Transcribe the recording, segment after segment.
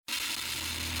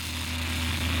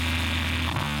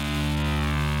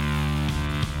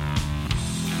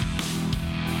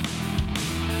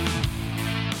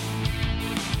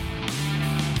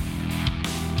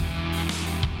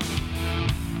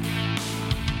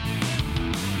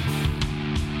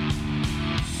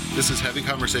This is Heavy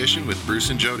Conversation with Bruce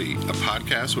and Jody, a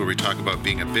podcast where we talk about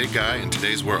being a big guy in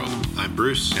today's world. I'm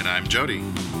Bruce. And I'm Jody.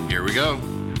 Here we go.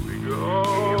 Here we go.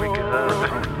 All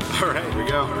right, here we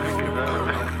go. All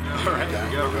right,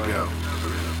 here we go.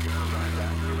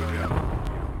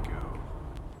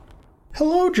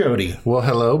 Hello, Jody. Well,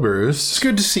 hello, Bruce. It's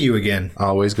good to see you again.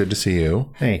 Always good to see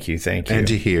you. Thank you. And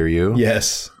to hear you.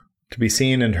 Yes. To be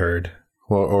seen and heard.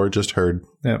 Well, or just heard.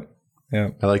 Yep.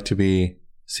 I like to be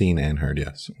seen and heard,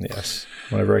 yes. Yes.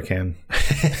 Whenever I can.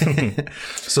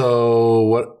 So,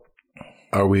 what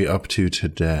are we up to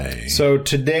today? So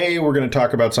today we're going to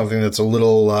talk about something that's a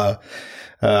little,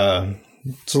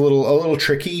 it's a little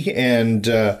tricky. And,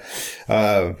 I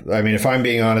mean, if I'm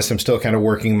being honest, I'm still kind of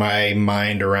working my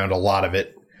mind around a lot of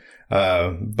it.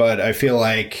 But I feel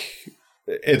like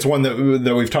it's one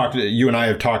that we've talked, you and I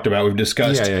have talked about. We've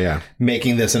discussed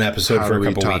making this an episode How for a do we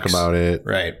couple talk weeks. about it?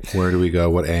 Right. Where do we go?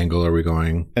 What angle are we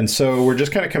going? And so we're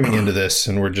just kind of coming into this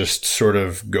and we're just sort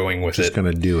of going with Just it.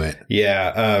 going to do it.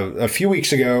 Yeah. A few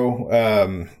weeks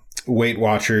ago, Weight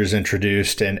Watchers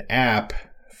introduced an app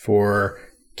for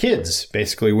kids,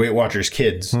 basically Weight Watchers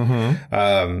Kids.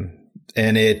 Mm-hmm.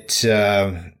 And it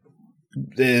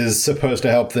is supposed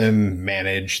to help them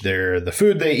manage the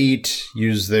food they eat,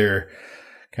 use their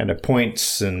kind of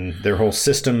points and their whole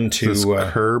system to This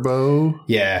Kurbo?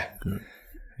 Yeah.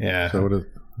 Yeah. Is that what it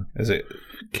Is it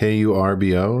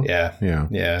Kurbo? Yeah. Yeah.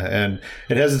 Yeah. And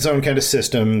it has its own kind of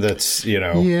system that's,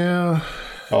 Yeah.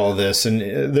 all of this. And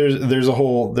there's a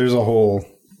whole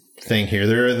thing here.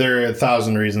 There are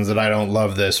 1,000 reasons that I don't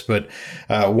love this, but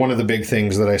one of the big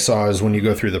things that I saw is when you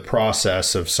go through the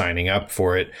process of signing up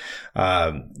for it,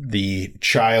 the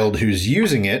child who's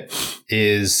using it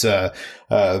is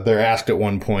they're asked at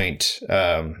one point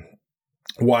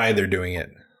why they're doing it,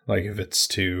 like if it's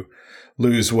to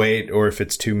lose weight or if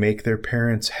it's to make their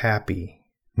parents happy,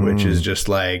 which is just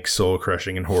like soul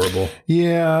crushing and horrible.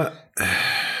 Yeah.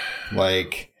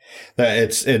 Like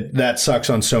that that sucks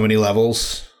on so many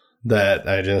levels that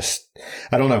I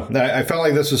don't know. I felt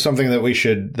like this was something that we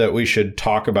should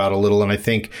talk about a little. And I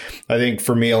think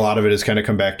for me, a lot of it has kind of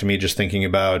come back to me just thinking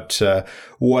about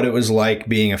what it was like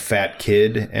being a fat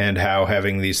kid and how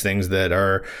having these things that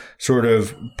are sort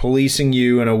of policing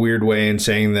you in a weird way and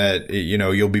saying that,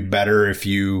 you'll be better if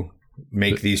you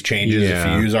make these changes, if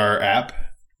you use our app.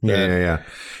 Yeah.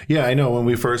 I know when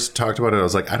we first talked about it, I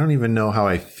was like, I don't even know how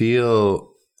I feel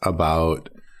about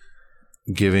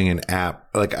giving an app.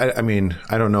 Like, I mean,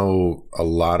 I don't know a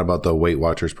lot about the Weight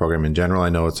Watchers program in general. I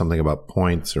know it's something about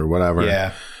points or whatever.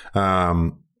 Yeah.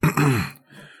 But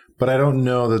I don't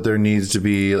know that there needs to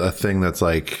be a thing that's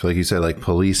like you said, like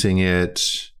policing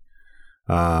it.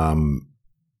 And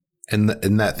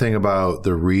that thing about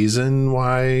the reason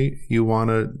why you want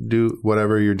to do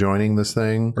whatever you're joining this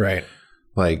thing. Right.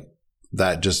 Like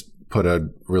that just put a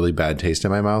really bad taste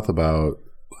in my mouth about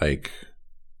like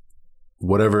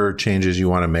whatever changes you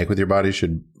want to make with your body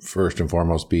should first and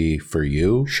foremost be for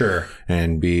you. Sure.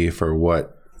 And be for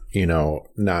what,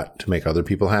 not to make other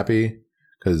people happy,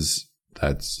 because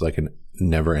that's like a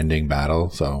never ending battle.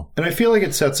 So, and I feel like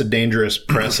it sets a dangerous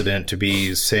precedent to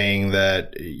be saying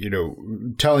that,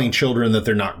 telling children that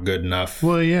they're not good enough.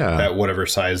 Well, yeah. At whatever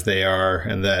size they are,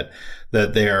 and that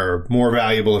they are more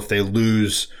valuable if they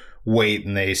lose weight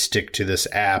and they stick to this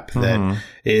app that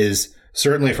is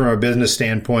certainly from a business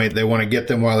standpoint, they want to get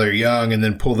them while they're young and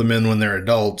then pull them in when they're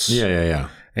adults. Yeah.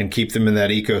 And keep them in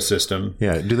that ecosystem.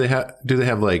 Yeah. Do they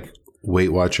have like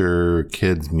Weight Watcher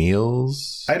kids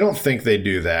meals? I don't think they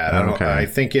do that. Okay. I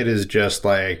think it is just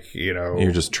like,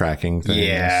 You're just tracking things.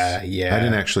 Yeah. I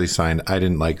didn't actually I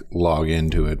didn't like log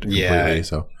into it completely.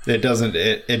 So it doesn't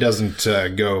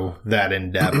go that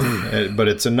in depth, but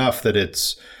it's enough that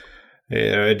it's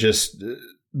it just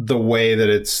the way that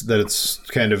it's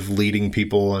kind of leading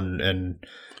people and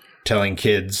telling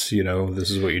kids, this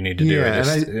is what you need to do.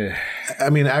 Yeah, I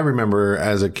mean, I remember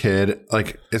as a kid,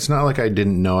 like, it's not like I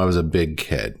didn't know I was a big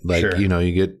kid. Like, sure.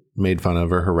 You get made fun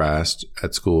of or harassed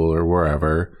at school or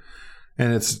wherever.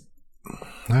 And it's,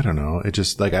 I don't know. It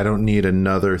just, like, I don't need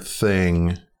another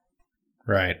thing.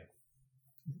 Right.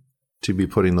 To be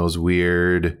putting those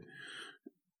weird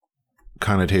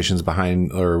connotations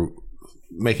behind or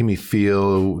making me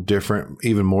feel different,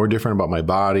 even more different about my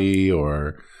body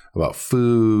or about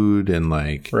food. And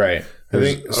like, right.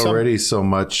 There's already so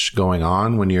much going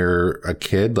on when you're a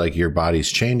kid, like your body's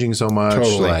changing so much.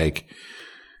 Totally. Like,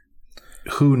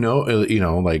 who knows,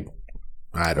 like,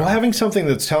 I don't know. Well, having something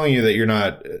that's telling you that you're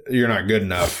not good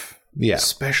enough. Yeah.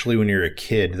 Especially when you're a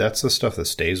kid, that's the stuff that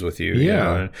stays with you.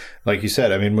 Yeah. And like you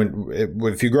said, I mean,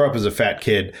 if you grow up as a fat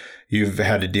kid, you've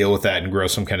had to deal with that and grow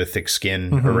some kind of thick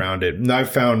skin around it. And I've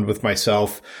found with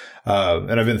myself,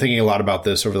 and I've been thinking a lot about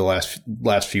this over the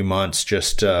last few months,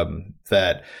 just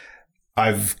that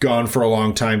I've gone for a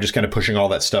long time just kind of pushing all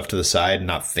that stuff to the side and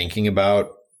not thinking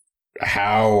about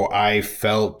how I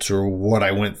felt or what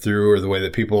I went through or the way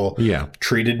that people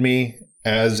treated me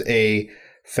as a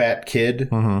fat kid.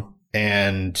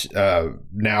 And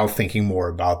now thinking more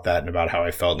about that and about how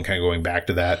I felt and kind of going back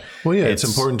to that. Well, yeah, it's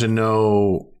important to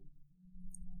know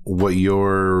what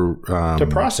your to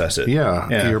process it.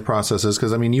 Your process is,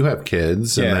 because I mean, you have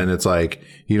kids, and then it's like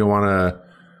you don't want to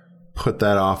put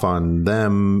that off on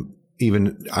them,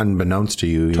 even unbeknownst to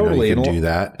you. Totally, you can do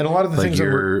that, and a lot of the like things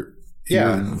your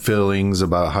feelings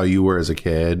about how you were as a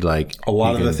kid, like a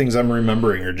lot of the things I'm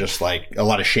remembering are just like a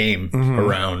lot of shame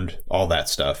around all that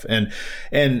stuff, and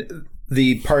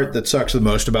the part that sucks the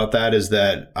most about that is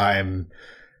that I'm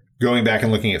going back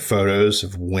and looking at photos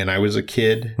of when I was a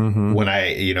kid, when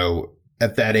I,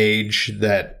 at that age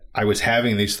that I was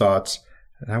having these thoughts,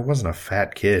 and I wasn't a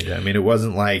fat kid. I mean, it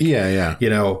wasn't like,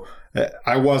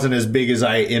 I wasn't as big as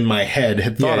I in my head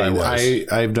had thought I was.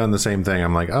 I've done the same thing.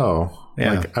 I'm like,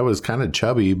 like I was kind of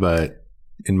chubby, but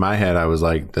in my head, I was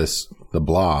like the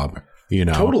blob,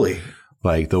 Totally.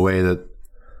 Like the way that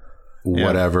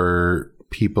whatever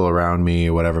people around me,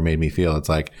 whatever made me feel, it's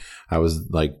like I was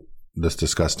like this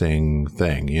disgusting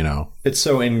thing, It's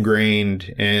so ingrained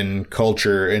in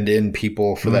culture and in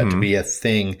people for that to be a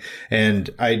thing. And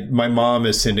my mom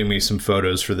is sending me some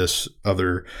photos for this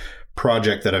other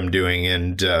project that I'm doing,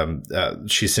 and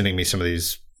she's sending me some of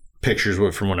these pictures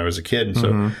from when I was a kid. And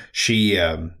so she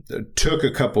took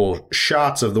a couple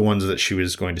shots of the ones that she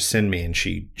was going to send me, and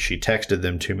she texted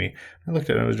them to me. I looked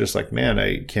at it and I was just like, man,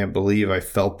 I can't believe I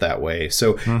felt that way.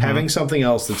 So having something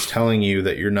else that's telling you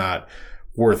that you're not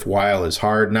worthwhile is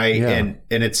hard. And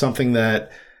and it's something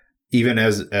that even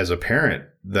as a parent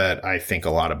that I think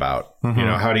a lot about.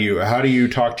 How do you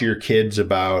talk to your kids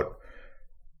about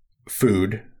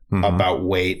food, about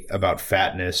weight, about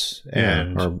fatness,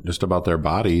 and or just about their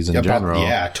bodies in general?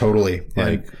 Yeah, totally.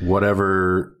 Like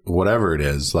whatever it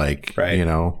is, like,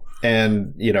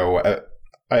 And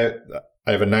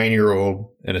I have a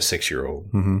 9-year-old and a 6-year-old,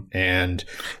 and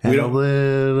we don't, a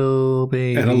little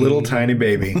baby and a little tiny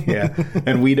baby. Yeah.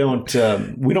 And we don't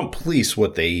police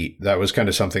what they eat. That was kind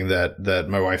of something that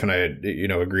my wife and I,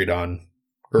 agreed on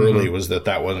early, was that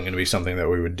wasn't going to be something that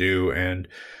we would do. And,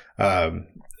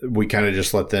 we kind of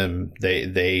just let them,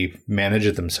 they manage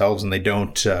it themselves, and they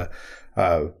don't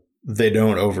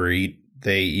overeat.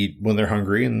 They eat when they're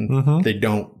hungry, and they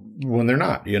don't when they're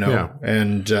not,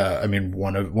 And I mean,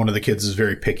 one of the kids is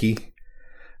very picky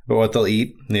about what they'll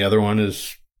eat, and the other one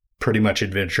is pretty much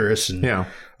adventurous and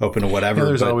open to whatever. Yeah,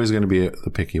 there's always going to be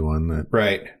the picky one,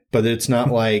 right? But it's not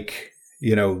like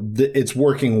it's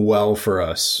working well for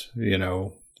us.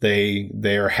 They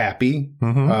are happy.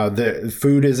 The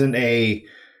food isn't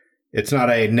it's not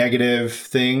a negative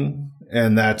thing.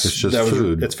 And it's just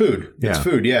food. It's food. It's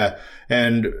food. Yeah.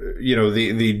 And,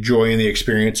 the joy and the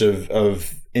experience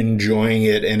of enjoying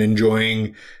it and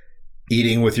enjoying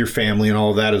eating with your family and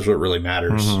all of that is what really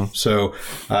matters. So,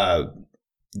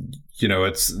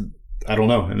 it's, I don't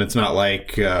know. And it's not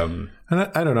like, and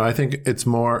I don't know. I think it's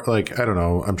more like, I don't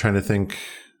know. I'm trying to think,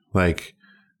 like,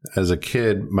 as a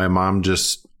kid, my mom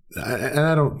just, and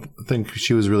I don't think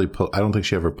she was really, I don't think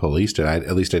she ever policed it.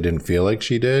 At least I didn't feel like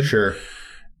she did. Sure.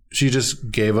 She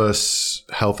just gave us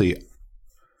healthy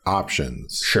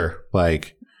options. Sure.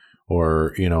 Like,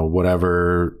 or,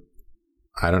 whatever,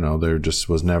 I don't know. There just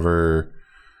was never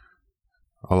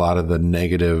a lot of the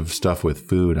negative stuff with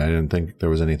food. I didn't think there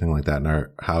was anything like that in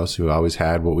our house. We always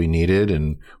had what we needed,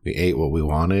 and we ate what we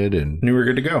wanted, and we were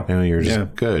good to go. And we were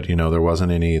just good. There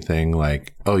wasn't anything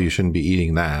like, oh, you shouldn't be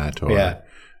eating that, or,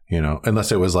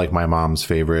 unless it was like my mom's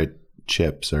favorite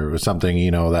chips or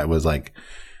something, that was like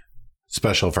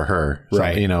special for her.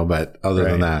 Right. But other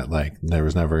than that, like, there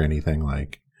was never anything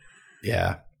like.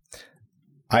 Yeah.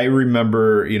 I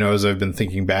remember, as I've been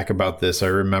thinking back about this, I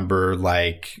remember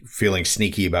like feeling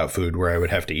sneaky about food, where I would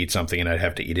have to eat something and I'd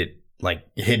have to eat it like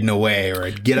hidden away, or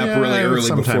I'd get up really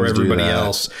early before everybody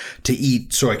else to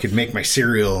eat so I could make my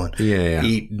cereal and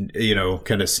eat,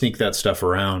 kind of sneak that stuff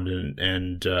around,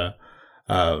 and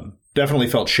definitely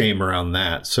felt shame around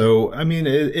that. So, I mean,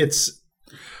 it's.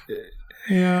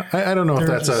 Yeah, I don't know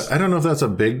if I don't know if that's a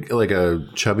big, like a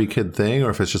chubby kid thing, or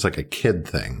if it's just like a kid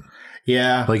thing.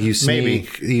 Yeah, like you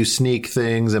sneak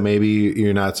things, and maybe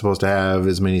you're not supposed to have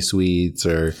as many sweets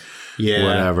or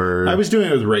whatever. I was doing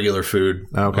it with regular food,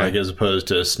 like as opposed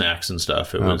to snacks and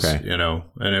stuff. It was,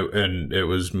 and it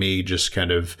was me just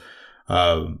kind of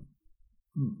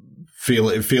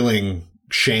feeling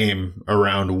shame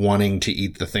around wanting to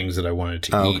eat the things that I wanted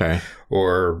to eat, okay.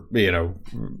 or,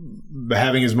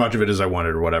 having as much of it as I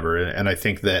wanted or whatever. And I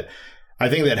think that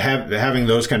having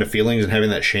those kind of feelings and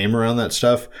having that shame around that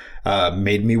stuff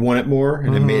made me want it more,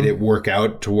 and it made it work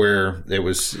out to where it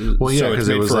was. Well, yeah, because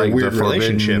it was like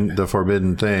the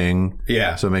forbidden thing.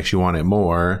 Yeah, so it makes you want it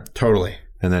more. Totally.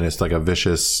 And then it's like a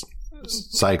vicious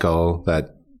cycle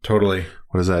that. Totally.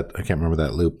 What is that? I can't remember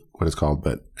that loop. What it's called,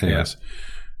 but anyways.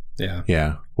 Yeah.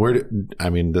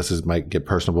 This might get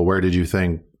personal, but where do you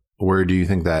think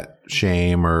that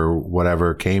shame or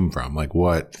whatever came from? Like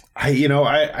what?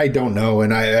 I don't know.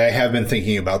 And I have been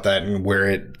thinking about that and where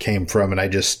it came from. And I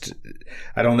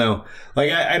don't know.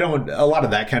 Like I don't, a lot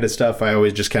of that kind of stuff, I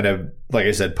always just kind of, like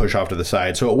I said, push off to the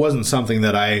side. So it wasn't something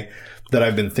that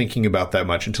I've been thinking about that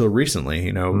much until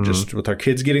recently, just with our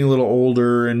kids getting a little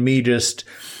older and me just,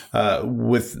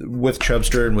 with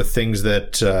Chubster and with things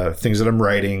that I'm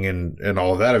writing and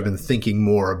all of that, I've been thinking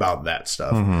more about that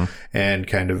stuff and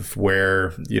kind of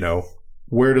where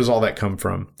does all that come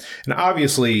from? And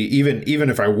obviously, even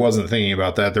if I wasn't thinking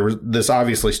about that, this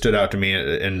obviously stood out to me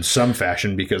in some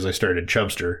fashion because I started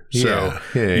Chubster. So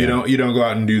you don't go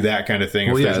out and do that kind of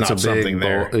thing if there's not something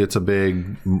there. It's a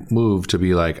big move to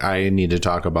be like, I need to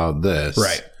talk about this.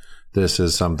 Right. This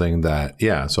is something that,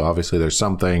 so obviously there's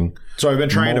something. So I've been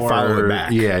trying to follow it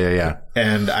back. Yeah.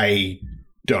 And I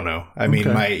don't know. I mean,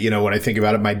 when I think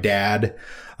about it, my dad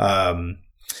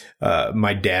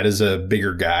is a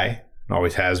bigger guy,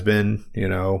 always has been,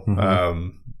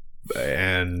 and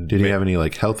did he have any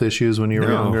like health issues when you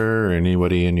were younger, or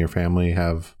anybody in your family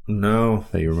have that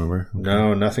you remember?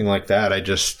 No, nothing like that. I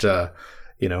just,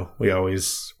 we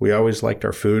always liked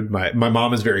our food. My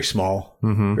mom is very small,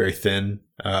 very thin.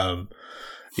 So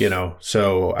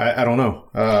I don't know.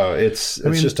 It's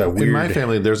just a weird. In my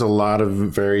family, there's a lot of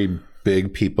very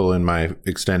big people in my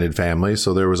extended family.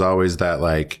 So there was always that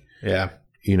like,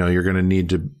 you're going to need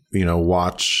to,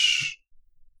 watch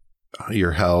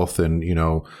your health and,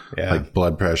 like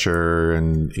blood pressure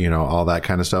and, all that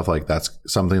kind of stuff. Like that's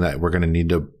something that we're going to need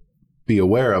to be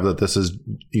aware of, that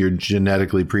you're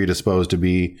genetically predisposed to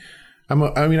be. I'm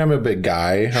a big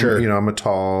guy. Sure. I'm a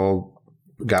tall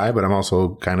guy, but I'm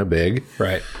also kind of big.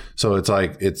 Right. So it's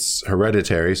like, it's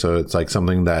hereditary. So it's like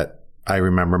something that I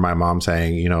remember my mom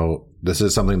saying, this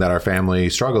is something that our family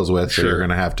struggles with. So you're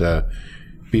going to have to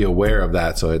be aware of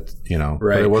that. So it's, right.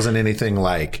 But it wasn't anything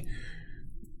like,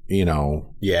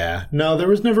 Yeah. No, there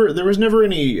was never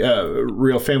any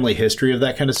real family history of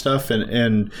that kind of stuff.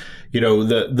 And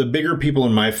the bigger people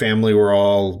in my family were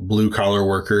all blue collar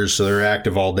workers, so they're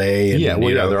active all day. And,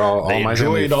 they're all my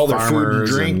family enjoyed all their food and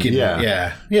drink.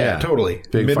 And, totally.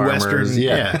 Big Midwestern. Farmers,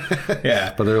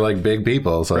 yeah. But they're like big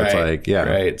people, so it's like,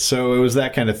 right. So it was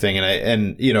that kind of thing,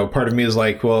 and part of me is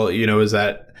like, well, is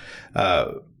that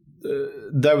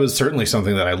that was certainly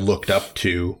something that I looked up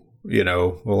to. A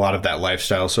lot of that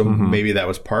lifestyle. So maybe that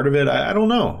was part of it. I don't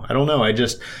know.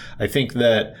 I think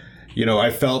that, I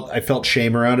felt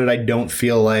shame around it. I don't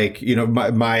feel like,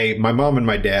 my mom and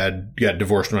my dad got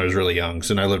divorced when I was really young.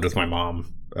 So I lived with my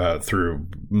mom, through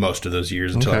most of those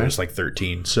years until I was like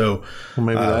 13. So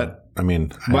maybe my mom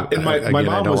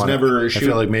was never, I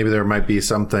feel like maybe there might be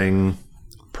something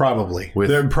probably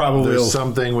there's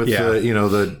something with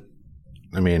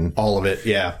all of it.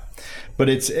 Yeah. But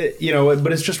it's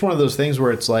just one of those things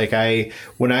where it's like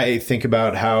when I think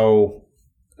about how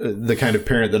the kind of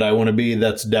parent that I want to be,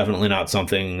 that's definitely not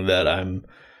something that I'm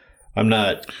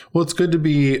not. Well, it's good to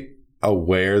be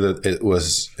aware that it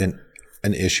was an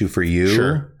issue for you,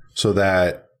 sure, so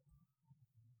that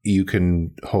you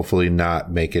can hopefully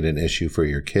not make it an issue for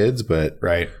your kids. But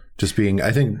right, just being,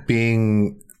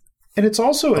 and it's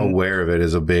also aware of it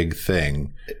is a big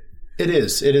thing. It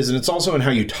is, and it's also in how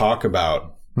you talk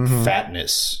about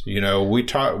fatness.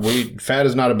 Fat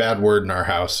is not a bad word in our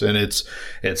house, and it's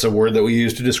a word that we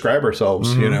use to describe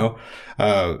ourselves,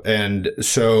 and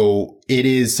so it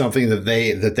is something that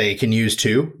they can use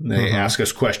too. They ask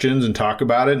us questions and talk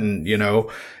about it, and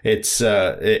it's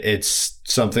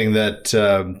something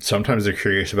that sometimes they're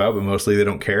curious about, but mostly they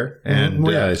don't care. And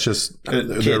it's just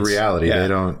their reality. They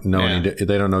don't know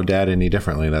they don't know dad any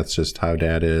differently. That's just how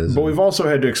dad is. But we've also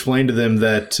had to explain to them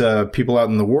that people out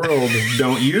in the world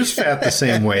don't use fat the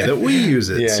same way that we use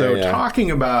it.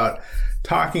 Talking about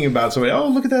somebody, oh,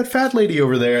 look at that fat lady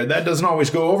over there, that doesn't always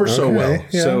go over so well.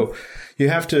 Yeah. So you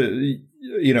have to,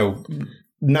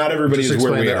 not everybody is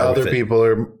where we are. Other people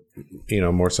are,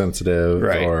 more sensitive,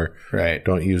 or right,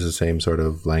 don't use the same sort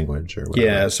of language or whatever.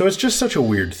 Yeah, so it's just such a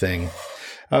weird thing.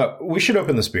 We should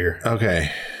open this beer. Okay.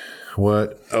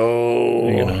 What?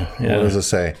 Oh, what does it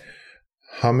say?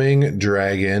 Humming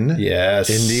Dragon. Yes.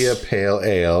 India Pale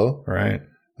Ale. Right.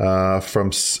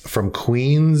 From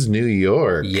Queens, New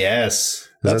York. Yes.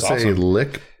 Does That's that say awesome.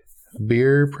 Lick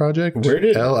Beer Project? Where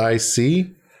did-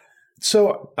 LIC?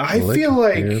 So I Lick feel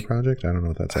like Beer Project? I don't know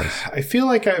what that says. I feel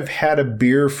like I've had a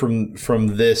beer from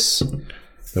this.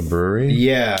 The brewery?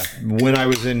 Yeah, when I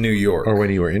was in New York. Or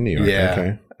when you were in New York. Yeah.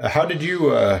 Okay. How did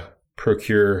you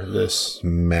procure this?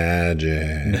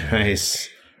 Magic. Nice.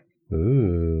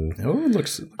 Ooh. Oh, it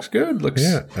looks good. Looks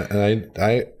Yeah.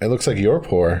 It looks like your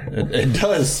pour. It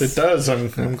does. It does.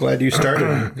 I'm glad you started.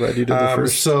 I'm glad you did the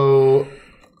first. So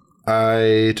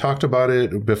I talked about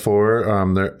it before. I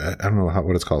don't know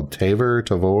what it's called.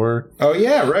 Tavor. Oh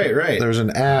yeah, right. There's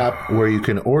an app where you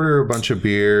can order a bunch of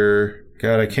beer.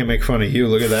 God, I can't make fun of you.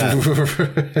 Look at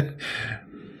that.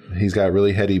 He's got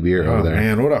really heady beer over there.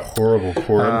 Man, what a horrible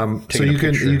pour. So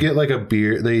you get like a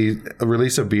beer. They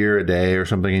release a beer a day or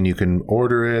something, and you can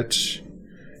order it.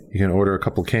 You can order a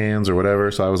couple cans or whatever.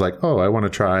 So I was like, oh, I want to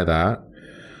try that.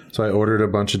 So I ordered a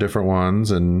bunch of different ones,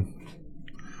 and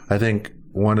I think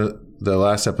one of the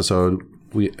last episode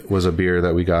was a beer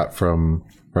that we got from,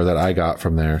 or that I got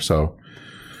from there. So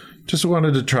just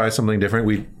wanted to try something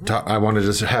different. I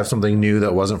wanted to have something new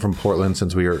that wasn't from Portland,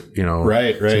 since we were,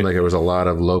 Right. Seemed like there was a lot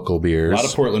of local beers. A lot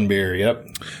of Portland beer. Yep.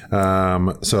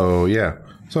 So yeah.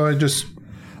 So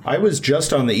I was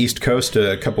just on the East Coast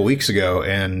a couple weeks ago,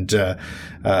 and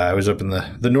I was up in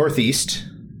the Northeast,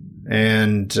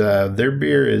 and their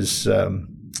beer is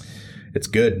it's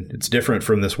good. It's different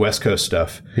from this West Coast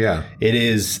stuff. Yeah. It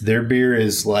is. Their beer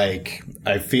is like,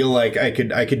 I feel like I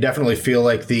could definitely feel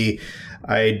like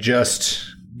I just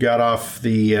got off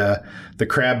the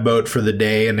crab boat for the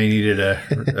day, and I needed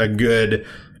a good,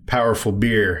 powerful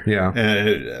beer. Yeah.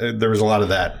 And there was a lot of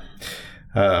that.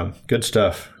 Good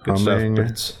stuff. Humming.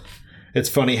 But it's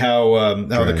funny how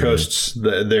the coasts,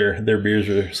 their beers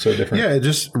are so different. Yeah,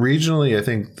 just regionally, I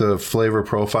think the flavor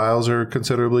profiles are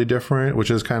considerably different,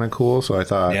 which is kind of cool. So I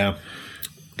thought,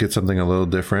 get something a little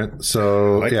different.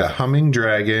 So like that. Humming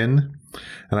Dragon,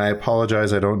 and I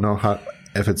apologize, I don't know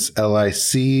if it's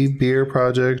LIC Beer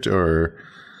Project or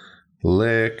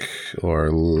Lick or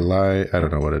I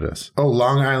don't know what it is. Oh,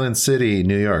 Long Island City,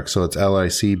 New York. So it's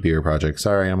LIC Beer Project.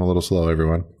 Sorry, I'm a little slow,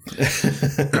 everyone.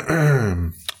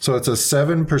 So it's a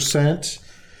 7%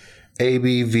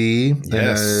 ABV.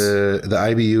 Yes. The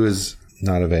IBU is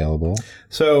not available.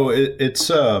 So it's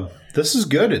this is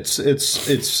good.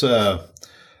 It's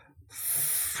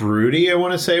fruity, I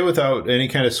want to say, without any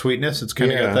kind of sweetness. It's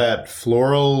kind of got that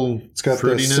floral. It's got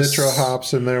fruitiness. the Citra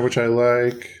hops in there, which I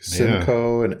like.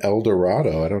 Simcoe and El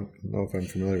Dorado. I don't know if I'm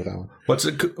familiar with that one.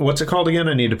 What's it called again?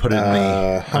 I need to put it in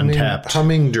the Untapped.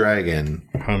 Humming Dragon.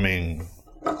 Humming.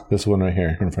 This one right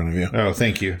here in front of you. Oh,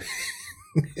 thank you.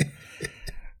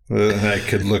 I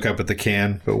could look up at the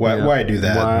can, but why do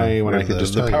that? Why when I could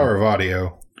just the power of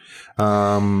audio?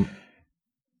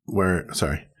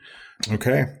 Sorry.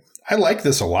 Okay. I like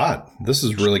this a lot. This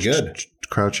is really good.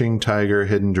 Crouching Tiger,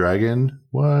 Hidden Dragon.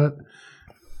 What?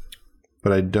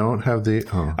 But I don't have the.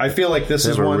 Oh, I feel like this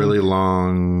is a one really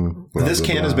long. This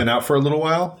can has been out for a little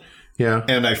while. Yeah,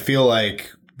 and I feel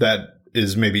like that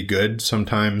is maybe good.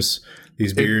 Sometimes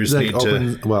these beers need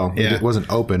to. Well, it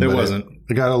wasn't open. It wasn't.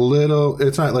 It got a little.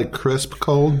 It's not like crisp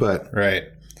cold, but right.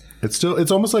 It's still.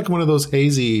 It's almost like one of those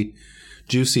hazy,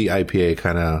 juicy IPA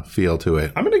kind of feel to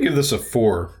it. I'm going to give this a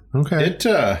 4. Okay. It.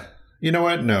 You know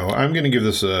what? No, I'm going to give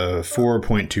this a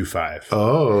 4.25.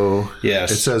 Oh,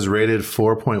 yes. It says rated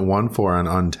 4.14 on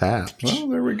Untapped. Well,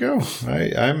 there we go.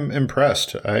 I'm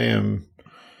impressed. I am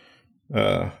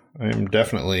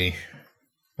definitely.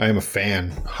 I am a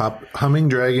fan. Humming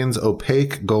Dragon's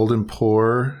opaque golden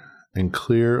pour and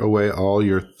clear away all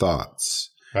your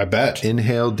thoughts. I bet.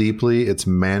 Inhale deeply its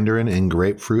mandarin and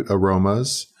grapefruit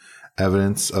aromas,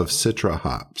 evidence of Citra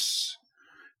hops.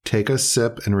 Take a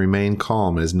sip and remain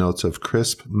calm as notes of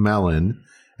crisp melon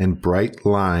and bright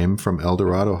lime from El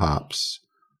Dorado hops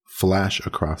flash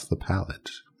across the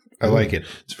palate. I like it.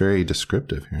 It's very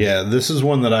descriptive here. Yeah, this is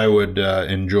one that I would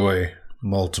enjoy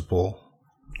multiple.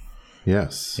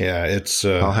 Yes. Yeah, it's...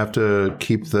 I'll have to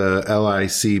keep the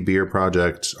LIC Beer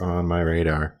Project on my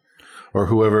radar. Or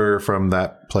whoever from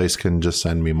that place can just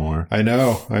send me more. I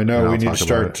know. We need to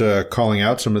start calling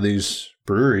out some of these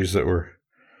breweries that we're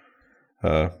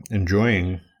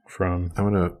enjoying from. I'm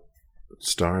going to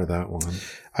star that one.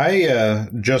 I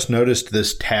just noticed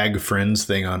this Tag Friends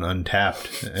thing on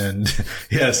Untapped. And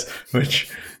yes, which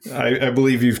I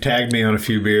believe you've tagged me on a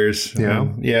few beers.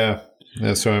 Yeah. Yeah.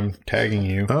 So I'm tagging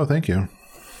you. Oh, thank you.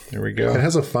 There we go. It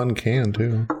has a fun can,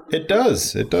 too. It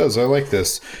does. I like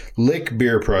this. Lick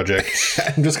Beer Project.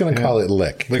 I'm just going to call it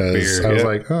Lick. Lick Beer. I was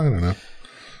like, oh, I don't know.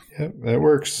 Yep, that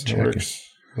works. That works.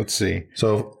 Let's see.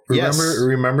 So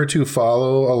remember to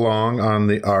follow along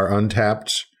on our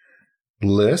Untapped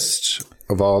list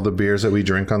of all the beers that we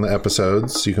drink on the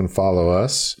episodes. You can follow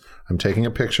us. I'm taking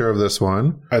a picture of this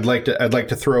one. I'd like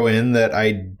to throw in that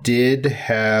I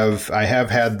have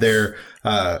had their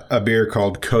a beer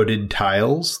called Coated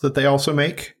Tiles that they also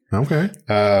make. Okay.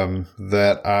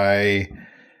 That I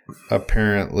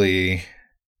apparently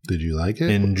did you like it?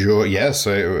 Enjoy. Yes.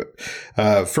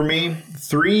 For me,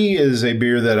 3 is a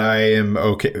beer that I am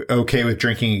okay with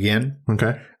drinking again.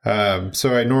 Okay.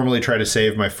 So I normally try to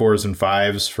save my 4s and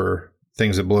 5s for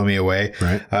things that blow me away.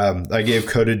 Right. I gave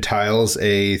Coated Tiles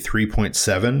a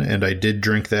 3.7, and I did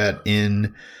drink that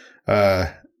in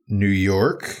New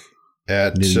York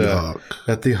at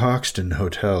the Hoxton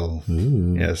Hotel.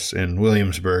 Ooh. Yes, in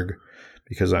Williamsburg,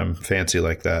 because I'm fancy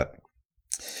like that.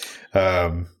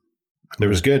 It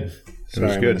was good. It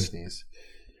was good. Sneeze.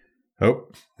 Oh,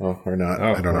 or not.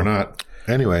 Oh, I don't know. Or not.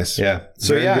 Anyways. Yeah.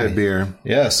 So very good beer.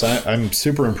 Yes, I'm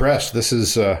super impressed. This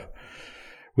is.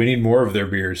 We need more of their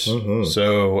beers. Mm-hmm.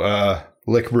 So,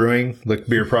 Lick Brewing, Lick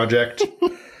Beer Project.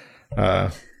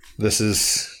 This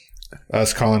is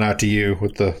us calling out to you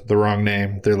with the wrong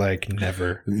name. They're like,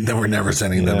 never. No, we're never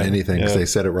sending them anything because they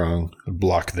said it wrong.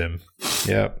 Block them.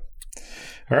 Yep.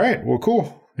 All right. Well,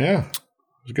 cool. Yeah. It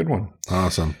was a good one.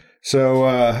 Awesome. So,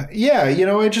 I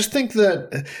just think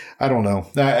that, I don't know.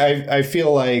 I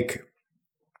feel like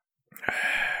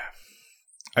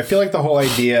the whole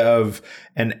idea of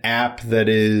an app that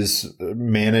is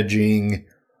managing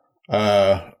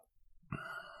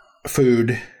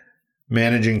food,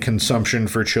 managing consumption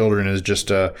for children is just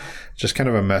kind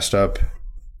of a messed up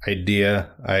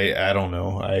idea. I don't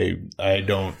know. I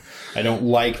don't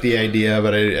like the idea,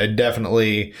 but I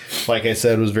definitely, like I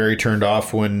said, was very turned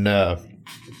off when I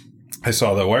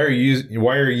saw that. Why are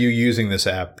you using this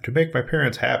app? To make my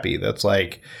parents happy? That's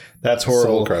horrible.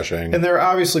 Soul crushing. And they're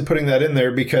obviously putting that in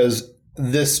there because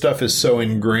this stuff is so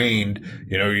ingrained.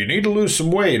 You need to lose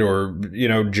some weight, or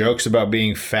jokes about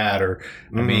being fat, or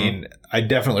I mean, I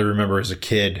definitely remember as a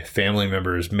kid family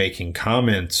members making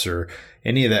comments or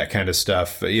any of that kind of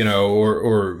stuff,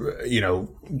 or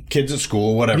kids at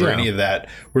school, whatever, any of that,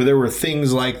 where there were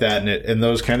things like that, and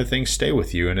those kind of things stay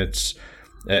with you, and it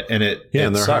and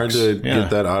they're sucks. hard to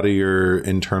get that out of your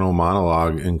internal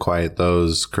monologue and quiet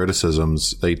those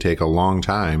criticisms. They take a long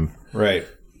time, right,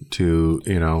 to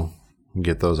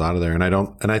get those out of there.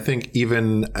 And I think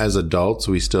even as adults,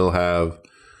 we still have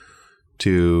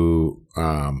to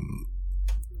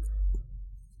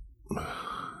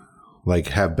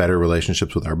have better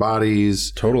relationships with our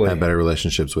bodies, totally have better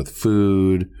relationships with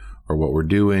food or what we're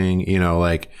doing,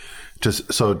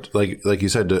 just so like you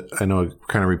said, I know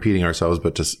kind of repeating ourselves,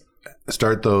 but to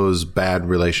start those bad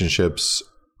relationships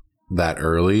that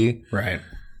early, right,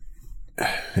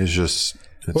 is just,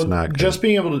 it's not good. Just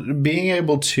being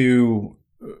able to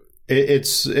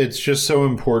it's just so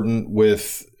important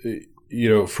with,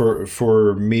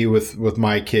 for me with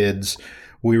my kids.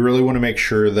 We really want to make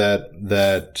sure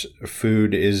that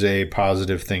food is a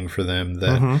positive thing for them,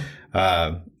 that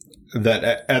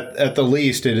that at the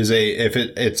least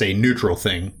it's a neutral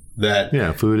thing,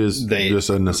 that food is just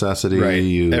a necessity.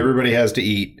 Right. Everybody has to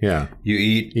eat. Yeah. You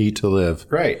eat to live.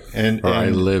 Right. And I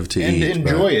live to eat. And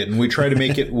enjoy it. And we try to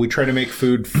make it, we try to make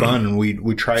food fun, and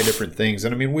we try different things.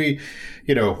 And I mean, we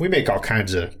make all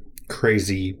kinds of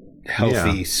crazy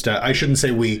healthy stuff. I shouldn't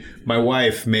say my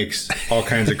wife makes all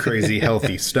kinds of crazy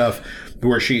healthy stuff,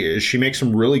 where she makes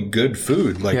some really good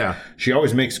food. She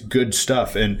always makes good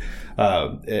stuff, and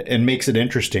makes it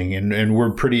interesting, and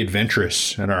we're pretty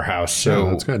adventurous in our house.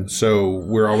 So that's good. So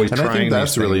we're always trying. I think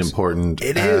that's these really things. important.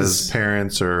 It as is.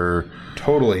 Parents or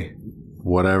totally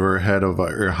whatever head of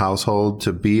your household,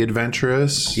 to be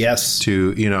adventurous. Yes.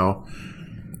 To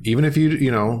even if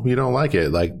you don't like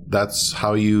it, that's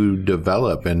how you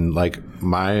develop. And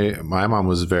my mom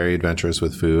was very adventurous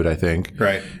with food, I think.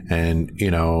 Right. And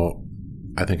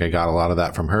I think I got a lot of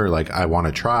that from her. I want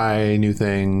to try new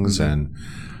things, and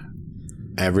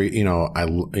I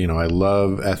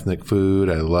love ethnic food.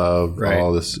 I love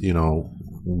all this,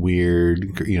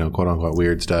 weird, quote unquote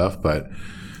weird stuff, but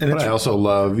I also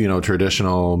love,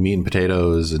 traditional meat and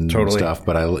potatoes and stuff.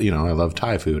 But I love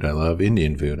Thai food. I love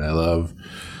Indian food. I love,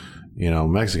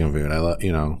 Mexican food. I love,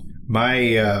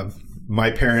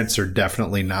 my parents are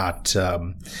definitely not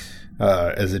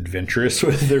as adventurous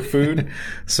with their food.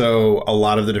 So a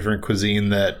lot of the different cuisine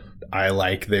that I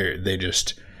like, they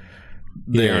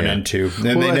aren't into.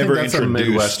 And they never that's introduced a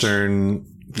Midwestern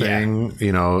thing.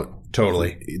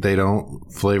 Totally. They don't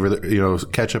flavor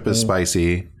ketchup is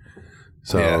spicy.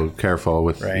 So careful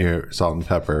with your salt and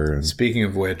pepper. And speaking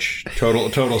of which,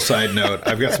 total side note,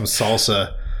 I've got some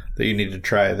salsa that you need to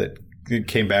try that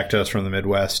came back to us from the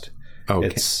Midwest. oh,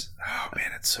 It's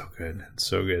so good. It's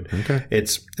so good. Okay.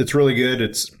 It's really good.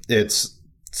 It's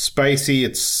spicy.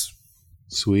 It's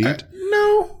sweet.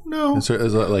 no. Is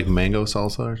it like mango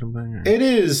salsa or something? Or? It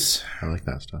is. I like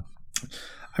that stuff.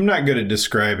 I'm not good at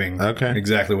describing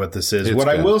exactly what this is. What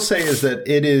good. I will say is that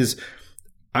it is.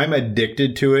 I'm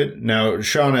addicted to it. Now,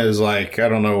 Shauna is like, I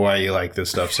don't know why you like this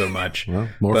stuff so much. Well,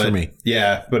 more for me.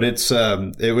 Yeah, but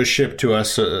it was shipped to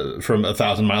us from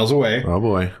 1,000 miles away. Oh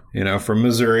boy. From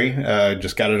Missouri.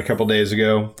 Just got it a couple days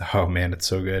ago. Oh man, it's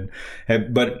so good.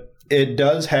 But it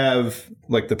does have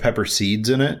like the pepper seeds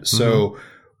in it. So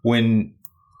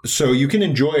so you can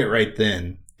enjoy it right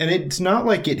then. And it's not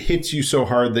like it hits you so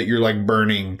hard that you're like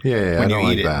burning when you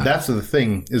eat it. That. That's the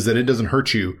thing, is that it doesn't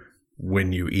hurt you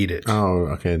when you eat it. Oh,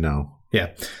 okay, no.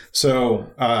 Yeah. So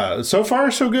so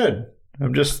far so good.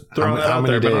 I'm just throwing that out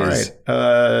there. How many days?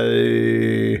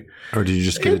 Or did you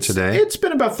just get it today? It's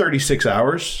been about 36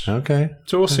 hours. Okay.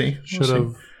 So we'll see. Should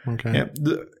have. Okay. Yeah.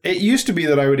 It used to be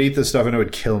that I would eat this stuff and it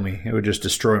would kill me. It would just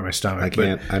destroy my stomach. I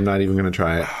can't. I'm not even going to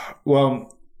try it.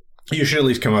 Well, you should at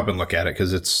least come up and look at it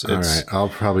because it's all right. I'll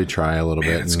probably try a little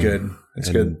bit. It's good. It's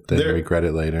good. Then regret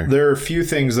it later. There are a few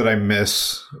things that I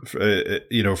miss,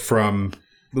 from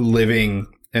living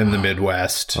in the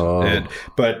Midwest.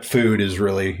 But food is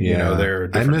really, there are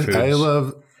different foods. I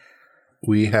love.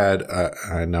 We had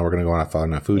now we're going to go off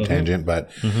on a food tangent,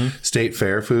 but State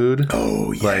Fair food.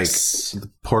 Oh yes, like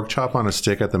pork chop on a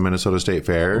stick at the Minnesota State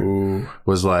Fair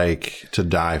was like to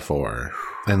die for,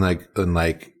 and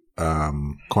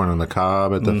corn on the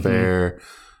cob at the fair,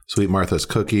 Sweet Martha's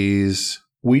cookies.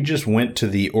 We just went to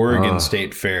the Oregon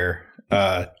State Fair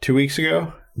 2 weeks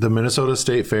ago. The Minnesota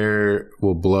State Fair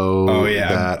will blow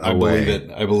that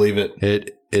away. I believe it.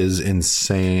 It is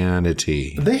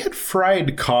insanity. They had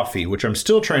fried coffee, which I'm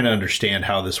still trying to understand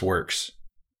how this works.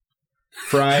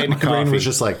 Fried My coffee. brain was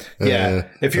just like,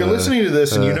 if you're listening to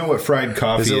this and you know what fried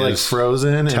coffee is, it like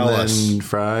frozen tell and us. then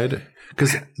fried?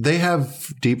 Because they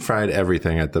have deep fried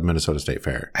everything at the Minnesota State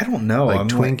Fair. I don't know. Like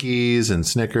Twinkies and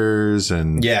Snickers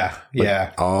and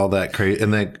all that crazy.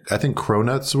 And I think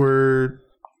Cronuts were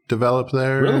developed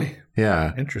there. Really?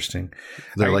 Yeah. Interesting.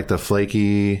 They're like the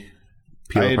flaky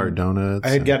peel apart donuts.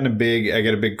 I got a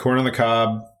big corn on the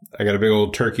cob. I got a big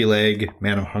old turkey leg.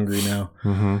 Man, I'm hungry now.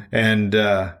 And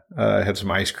I had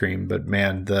some ice cream. But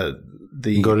man,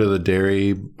 go to the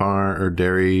dairy bar or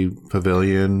dairy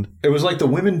pavilion. It was like the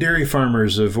women dairy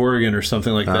farmers of Oregon or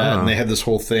something like that. And they had this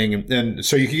whole thing. And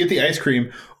so you could get the ice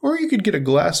cream or you could get a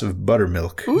glass of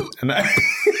buttermilk. And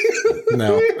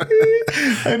No.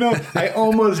 I know. I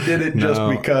almost did it just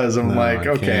because I'm like,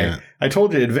 okay. I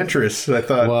told you, adventurous. I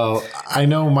thought. Well, I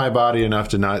know my body enough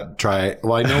to not try it.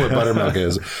 Well, I know what buttermilk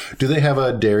is. Do they have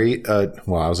a dairy? I was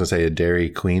going to say a dairy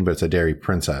queen, but it's a dairy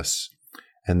princess.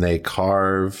 And they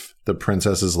carve the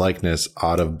princess's likeness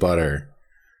out of butter.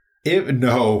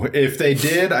 No, if they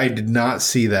did, I did not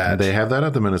see that. They have that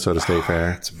at the Minnesota State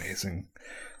Fair. That's amazing.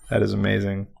 That is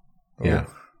amazing. Yeah.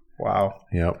 Oh, wow.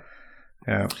 Yep.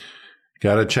 Yeah.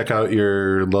 Got to check out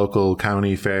your local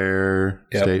county fair,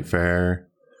 state fair,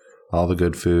 all the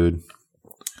good food.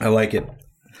 I like it.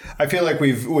 I feel like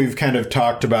we've kind of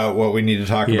talked about what we need to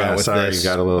talk about with this. You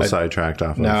got a little sidetracked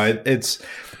off. No,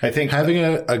 I think having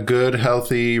a good,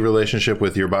 healthy relationship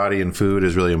with your body and food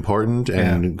is really important,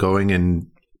 and going and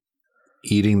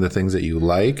eating the things that you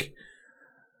like,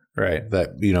 right?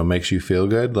 That makes you feel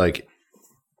good. Like,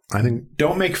 I think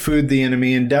don't make food the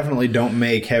enemy, and definitely don't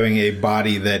make having a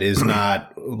body that is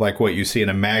not like what you see in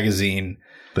a magazine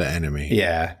the enemy.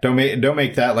 Yeah, don't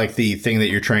make that like the thing that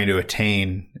you're trying to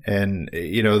attain. And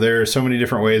there are so many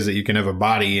different ways that you can have a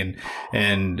body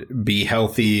and be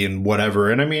healthy and whatever.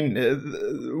 And I mean,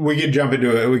 we could jump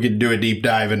into it. We could do a deep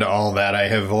dive into all that. I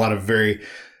have a lot of very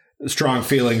strong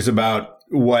feelings about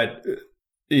what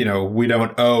we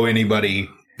don't owe anybody.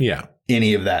 Yeah,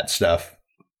 any of that stuff.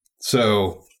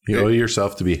 So you owe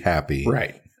yourself to be happy.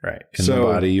 Right. In the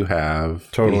body you have,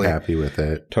 totally be happy with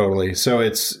it. Totally.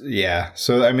 So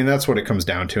So, I mean, that's what it comes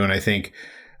down to. And I think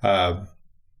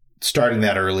starting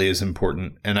that early is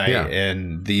important.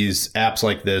 And these apps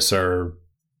like this are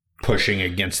pushing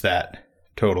against that.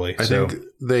 Totally. I think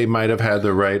they might have had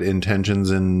the right intentions,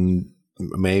 and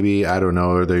maybe, I don't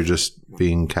know, or they're just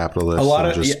being capitalist.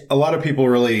 A lot of people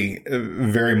really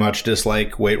very much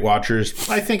dislike Weight Watchers.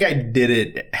 I think I did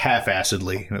it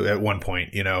half-assedly at one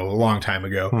point, a long time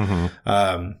ago,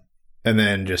 and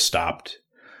then just stopped.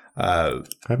 I've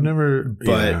never,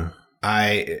 but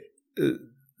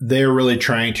they're really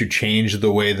trying to change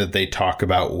the way that they talk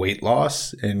about weight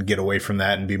loss and get away from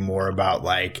that and be more about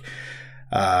like,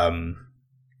 I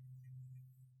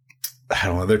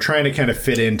don't know. They're trying to kind of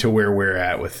fit into where we're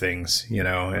at with things, you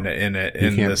know, and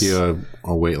you can't be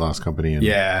a weight loss company.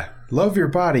 Yeah. Love your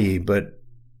body, but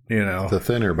you know, the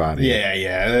thinner body. Yeah.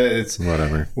 It's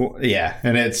whatever. Yeah.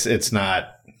 And it's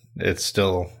not, it's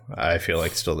still, I feel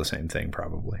like still the same thing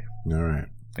probably. All right.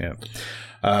 Yeah.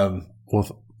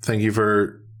 Well, thank you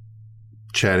for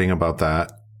chatting about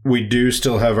that. We do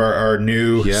still have our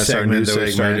new segment that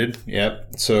we started.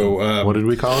 Yep. So what did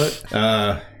we call it?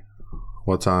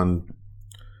 What's on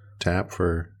tap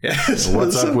for?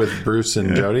 What's up with Bruce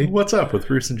and Jody? What's up with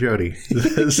Bruce and Jody?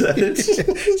 Is that it?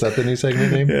 Is that the new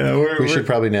segment name? Yeah, we should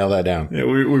probably nail that down. Yeah,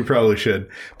 we probably should.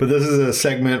 But this is a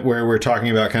segment where we're talking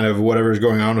about kind of whatever's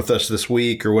going on with us this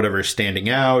week or whatever's standing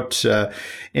out,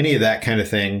 any of that kind of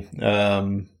thing.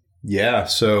 Yeah.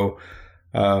 So,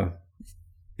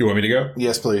 you want me to go?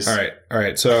 Yes, please. All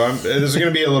right. So this is going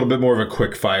to be a little bit more of a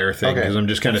quick fire thing because I'm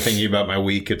just kind of thinking about my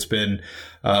week. It's been,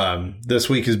 this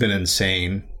week has been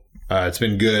insane. It's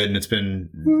been good and it's been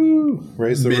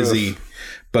busy, roof.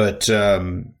 But,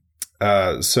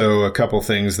 so a couple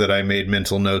things that I made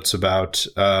mental notes about.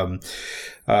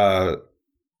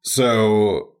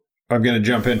 So I'm going to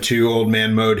jump into old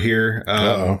man mode here.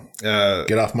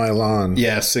 Get off my lawn.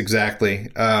 Yes, exactly.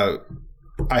 I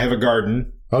have a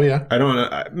garden. Oh, yeah. I don't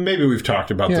know. Maybe we've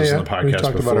talked about this on the podcast we've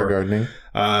talked before. About our gardening.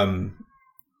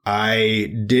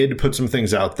 I did put some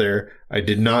things out there. I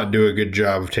did not do a good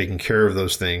job of taking care of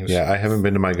those things. Yeah, I haven't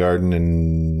been to my garden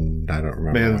in, I don't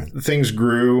remember. Man, things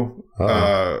grew,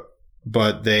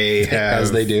 but they have...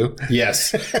 As they do.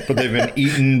 Yes, but they've been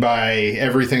eaten by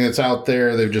everything that's out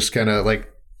there. They've just kind of like...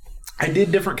 I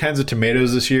did different kinds of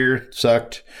tomatoes this year.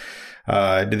 Sucked.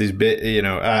 I did these I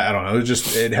don't know.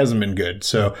 It hasn't been good.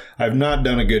 So I've not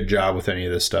done a good job with any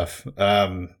of this stuff.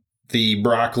 The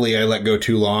broccoli I let go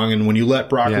too long. And when you let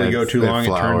broccoli go too long,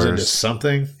 it turns into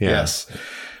something. Yeah. Yes.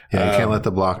 Yeah, you can't let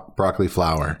the broccoli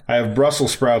flower. I have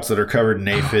Brussels sprouts that are covered in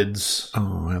aphids.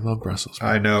 Oh, I love Brussels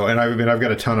sprouts. I know. And I've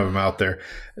got a ton of them out there.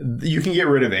 You can get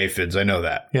rid of aphids. I know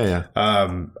that. Yeah.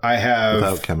 I have...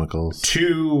 Without chemicals.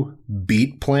 2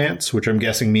 beet plants, which I'm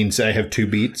guessing means I have 2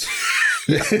 beets.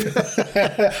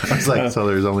 I was like, so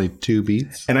there's only 2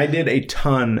 beets? And I did a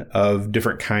ton of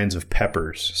different kinds of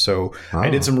peppers. So I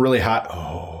did some really hot...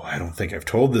 Oh, I don't think I've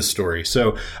told this story.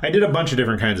 So I did a bunch of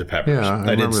different kinds of peppers. Yeah,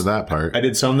 I remember that part. I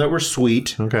did some that were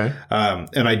sweet. Okay.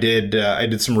 And I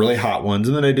did some really hot ones.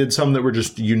 And then I did some that were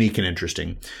just unique and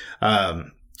interesting.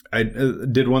 I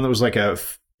did one that was like a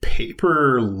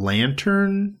paper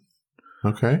lantern.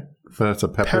 Okay. So that's a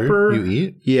pepper you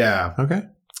eat? Yeah. Okay.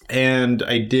 And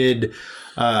I did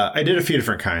a few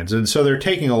different kinds. And so they're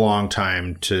taking a long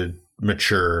time to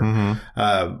mature.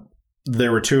 Mm-hmm.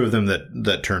 There were 2 of them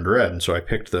that turned red. And so I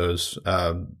picked those.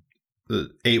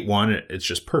 Ate one. It's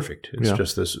just perfect. It's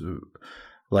just this,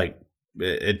 like,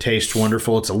 it tastes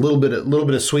wonderful. It's a little bit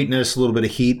of sweetness, a little bit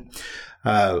of heat.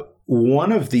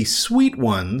 One of the sweet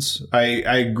ones,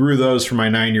 I grew those for my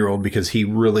 9-year-old because he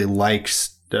really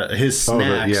likes his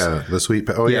snacks. The sweet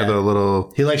the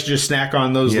little... He likes to just snack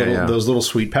on those little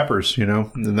sweet peppers, you know,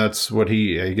 and that's what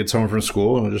he gets home from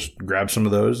school and just grabs some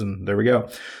of those and there we go.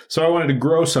 So I wanted to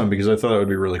grow some because I thought that would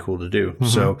be really cool to do. Mm-hmm.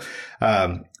 So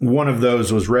one of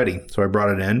those was ready. So I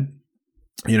brought it in.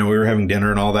 You know, we were having dinner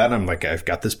and all that. And I'm like, I've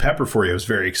got this pepper for you. I was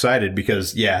very excited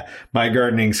because, my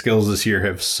gardening skills this year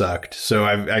have sucked. So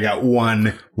I got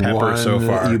 1 pepper so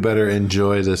far. You better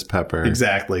enjoy this pepper.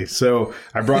 Exactly. So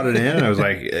I brought it in and I was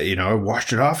like, I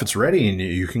washed it off. It's ready and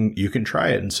you can try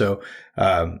it. And so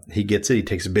he gets it. He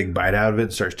takes a big bite out of it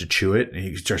and starts to chew it. And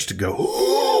he starts to go,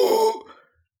 ooh!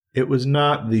 It was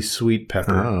not the sweet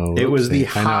pepper. Oh, it was the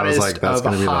hottest of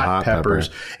hot peppers.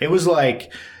 It was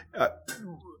like...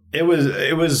 It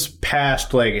was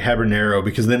past like habanero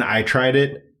because then I tried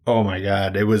it. Oh my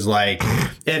God. It was like,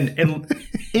 and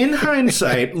in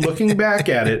hindsight, looking back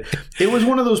at it, it was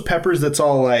one of those peppers that's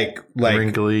all like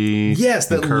wrinkly. Yes.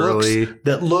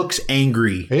 That looks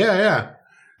angry. Yeah.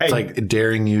 It's like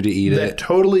daring you to eat it. That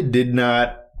totally did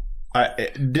not.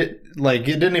 It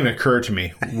didn't even occur to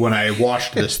me when I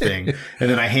washed this thing and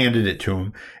then I handed it to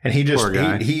him and he just,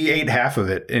 he ate half of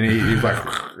it and he's like,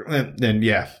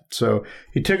 and so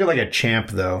he took it like a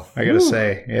champ though. I gotta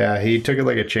say, he took it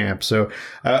like a champ. So,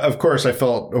 of course I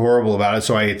felt horrible about it.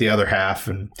 So I ate the other half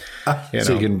and,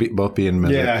 so you can both be in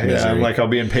misery. Yeah. I'm like, I'll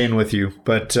be in pain with you,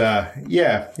 but,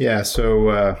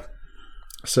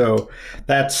 so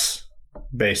that's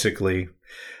basically,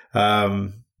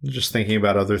 just thinking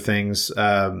about other things.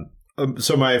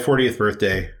 So my 40th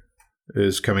birthday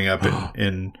is coming up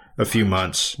in a few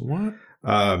months. What?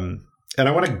 And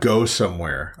I want to go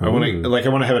somewhere. I want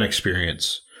to have an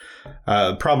experience.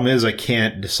 The problem is I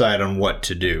can't decide on what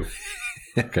to do.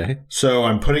 Okay. So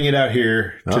I'm putting it out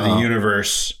here to the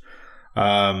universe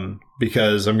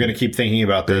because I'm going to keep thinking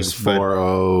about this.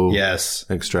 4-0 yes.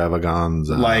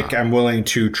 extravaganza. Like I'm willing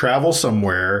to travel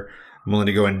somewhere. I'm willing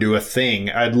to go and do a thing.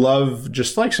 I'd love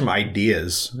just like some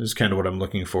ideas is kind of what I'm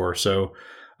looking for. So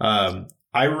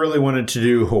I really wanted to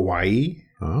do Hawaii.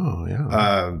 Oh,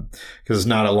 yeah. Because it's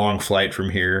not a long flight from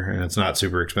here and it's not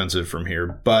super expensive from here.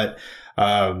 But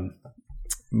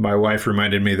my wife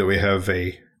reminded me that we have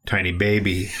a tiny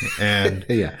baby and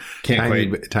yeah,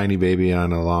 tiny baby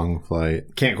on a long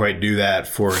flight. Can't quite do that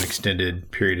for an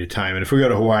extended period of time. And if we go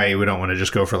to Hawaii, we don't want to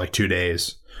just go for like 2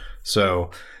 days.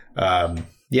 So,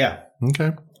 yeah.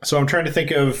 Okay. So I'm trying to think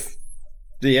of,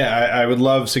 I would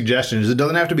love suggestions. It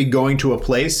doesn't have to be going to a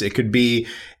place. It could be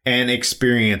an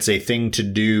experience, a thing to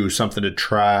do, something to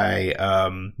try.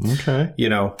 Okay.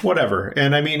 Whatever.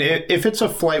 And I mean, if it's a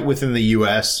flight within the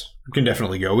U.S., we can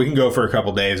definitely go. We can go for a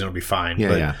couple days and it'll be fine.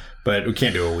 But we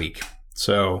can't do a week.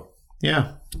 So,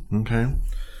 yeah. Okay.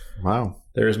 Wow.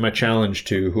 There's my challenge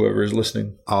to whoever is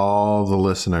listening. All the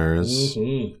listeners.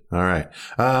 Mm-hmm. All right.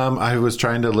 I was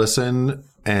trying to listen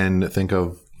and think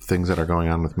of things that are going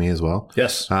on with me as well.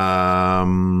 Yes.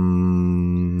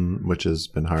 Which has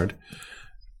been hard.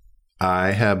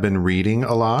 I have been reading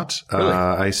a lot. Really?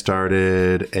 I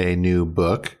started a new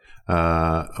book,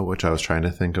 which I was trying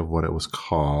to think of what it was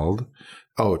called.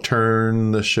 Oh,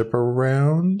 Turn the Ship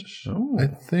Around, I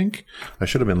think. I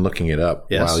should have been looking it up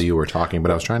while you were talking,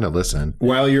 but I was trying to listen.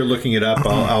 While you're looking it up,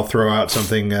 I'll throw out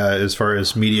something as far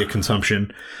as media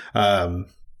consumption.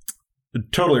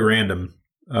 Totally random.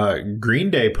 Green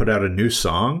Day put out a new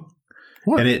song,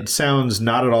 and it sounds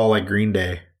not at all like Green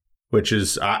Day, which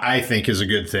is, I think, is a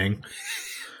good thing.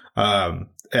 And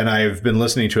I've been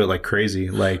listening to it like crazy.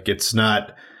 Like, it's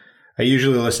not, I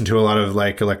usually listen to a lot of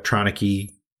like electronic-y,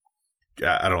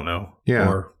 I don't know,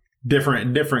 or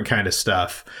different kind of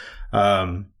stuff.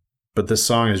 But this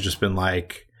song has just been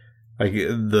like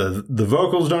the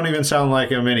vocals don't even sound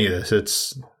like any of this.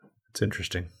 It's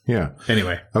interesting. Yeah.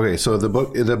 Anyway. Okay. So the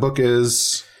book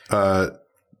is,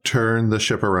 Turn the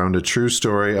Ship Around, a true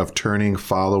story of turning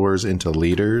followers into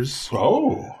leaders.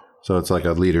 Oh. So it's like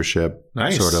a leadership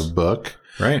sort of book.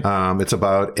 Right. It's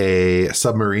about a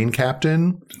submarine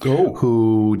captain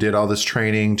who did all this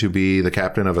training to be the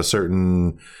captain of a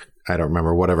certain, I don't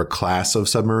remember, whatever class of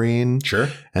submarine. Sure.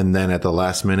 And then at the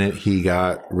last minute, he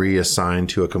got reassigned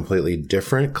to a completely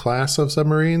different class of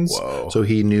submarines. Whoa. So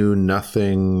he knew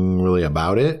nothing really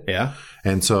about it. Yeah.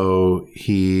 And so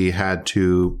he had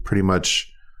to pretty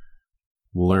much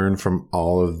learn from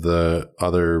all of the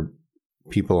other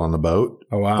people on the boat.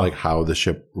 Oh, wow. Like how the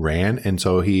ship ran. And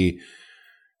so I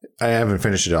haven't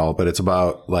finished it all, but it's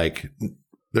about like,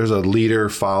 there's a leader,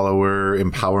 follower,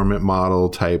 empowerment model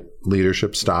type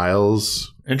leadership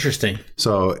styles. Interesting.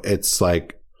 So it's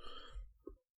like,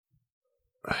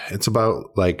 it's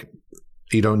about like,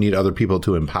 you don't need other people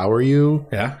to empower you.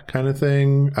 Yeah. Kind of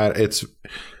thing. It's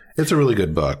a really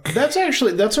good book. That's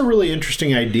a really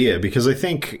interesting idea because I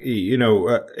think, and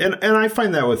I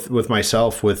find that with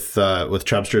myself, with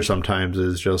Chubster sometimes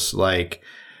is just like,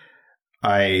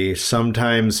 I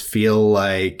sometimes feel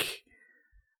like,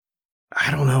 I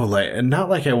don't know, like, not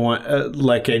like I want,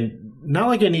 not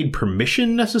like I need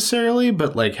permission necessarily,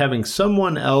 but like having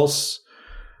someone else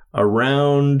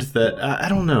around that, I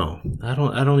don't know. I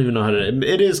don't even know how to,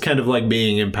 it is kind of like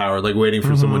being empowered, like waiting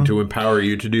for someone to empower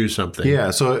you to do something.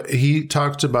 Yeah. So he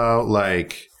talked about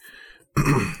like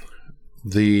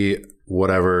the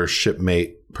whatever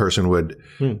shipmate person would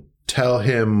tell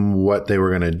him what they were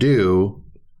going to do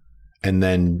and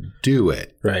then do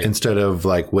it. Right. Instead of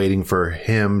like waiting for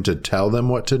him to tell them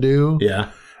what to do. Yeah.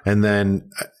 And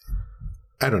then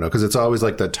I don't know, because it's always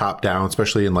like the top down,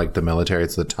 especially in like the military,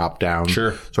 it's the top down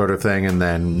sort of thing. And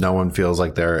then no one feels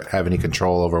like they have any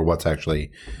control over what's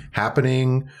actually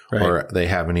happening or they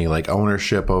have any like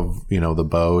ownership of, the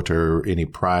boat or any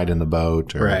pride in the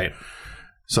boat. Right.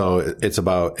 So it's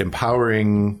about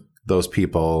empowering those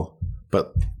people,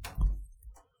 but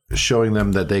showing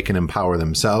them that they can empower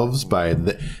themselves by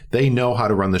they know how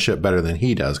to run the ship better than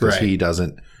he does because he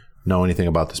doesn't know anything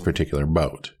about this particular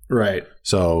boat. Right.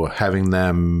 So having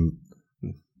them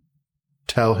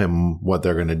tell him what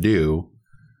they're going to do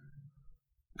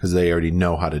because they already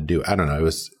know how to do it. I don't know.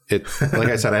 like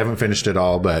I said, I haven't finished it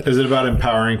all, but is it about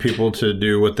empowering people to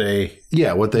do what they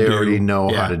what they already know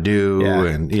how to do,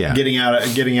 and getting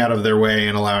out of their way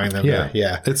and allowing them to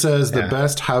It says the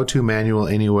best how-to manual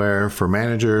anywhere for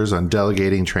managers on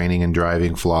delegating, training, and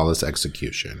driving flawless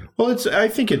execution. Well, I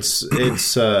think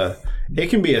it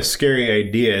can be a scary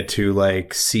idea to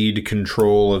like cede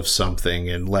control of something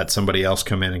and let somebody else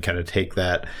come in and kind of take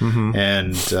that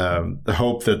and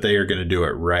hope that they are going to do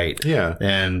it right. Yeah.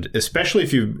 And especially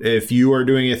if you are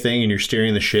doing a thing and you're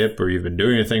steering the ship, or you've been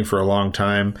doing a thing for a long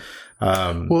time.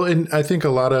 Well, and I think a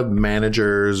lot of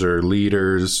managers or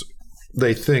leaders,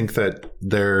 they think that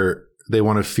they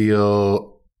want to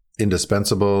feel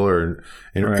indispensable or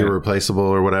irreplaceable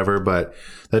or whatever, but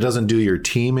that doesn't do your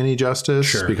team any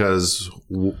justice because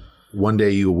one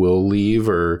day you will leave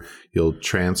or you'll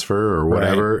transfer or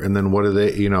whatever. And then what do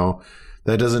they,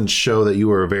 that doesn't show that you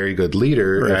were a very good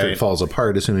leader if it falls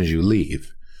apart as soon as you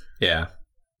leave. Yeah.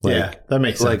 That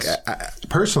makes sense. Like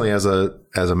personally, as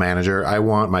a manager, I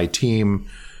want my team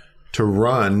to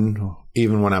run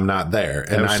even when I'm not there.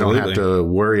 And I don't have to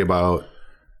worry about,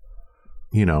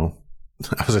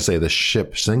 I was going to say the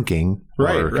ship sinking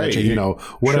or catching,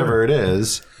 whatever it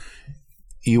is.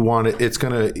 You want it. It's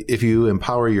going to, if you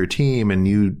empower your team and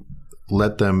you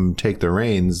let them take the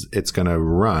reins, it's going to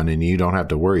run and you don't have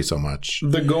to worry so much.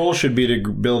 The goal should be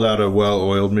to build out a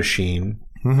well-oiled machine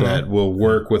that will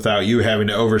work without you having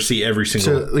to oversee every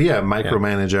single. So,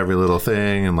 micromanage every little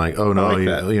thing and like, oh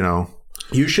no,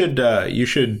 You should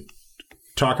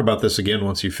talk about this again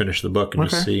once you finish the book and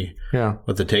just see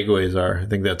what the takeaways are. I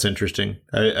think that's interesting.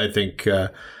 I think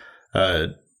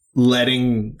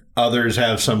letting others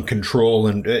have some control,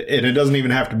 and it doesn't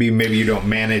even have to be maybe you don't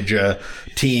manage a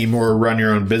team or run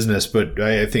your own business, but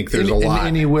I think there's a lot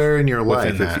anywhere in your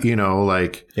life, if,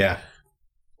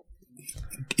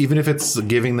 even if it's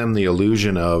giving them the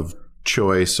illusion of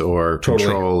choice or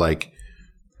control, like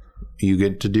you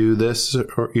get to do this,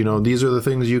 or, these are the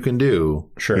things you can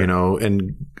do,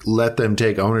 and let them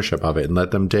take ownership of it and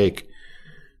let them take.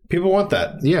 People want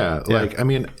that. Yeah. Like, I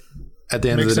mean, at the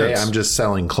end of the day, I'm just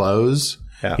selling clothes.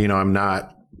 Yeah. I'm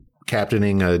not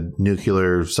captaining a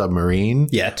nuclear submarine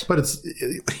yet, but it's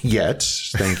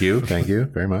Thank you. Thank you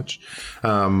very much.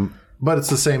 But it's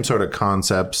the same sort of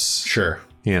concepts. Sure.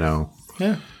 Yeah.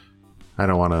 I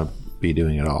don't want to be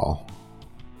doing it all.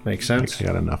 Makes sense. I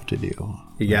got enough to do.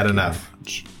 You got enough.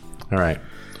 All right.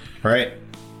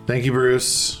 Thank you,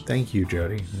 Bruce. Thank you,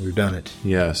 Jody. We've done it.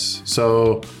 Yes.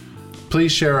 So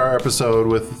please share our episode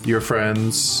with your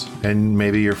friends and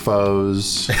maybe your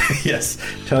foes. Yes.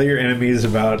 Tell your enemies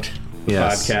about the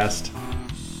podcast.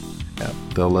 Yep.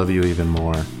 They'll love you even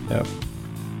more. Yep.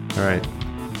 All right.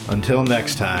 Until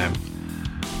next time.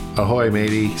 Ahoy,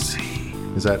 mateys.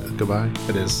 Is that goodbye?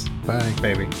 It is. Bye.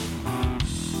 Baby.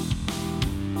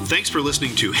 Thanks for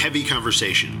listening to Heavy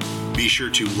Conversation. Be sure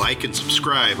to like and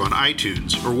subscribe on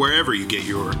iTunes or wherever you get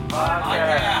your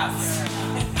podcasts.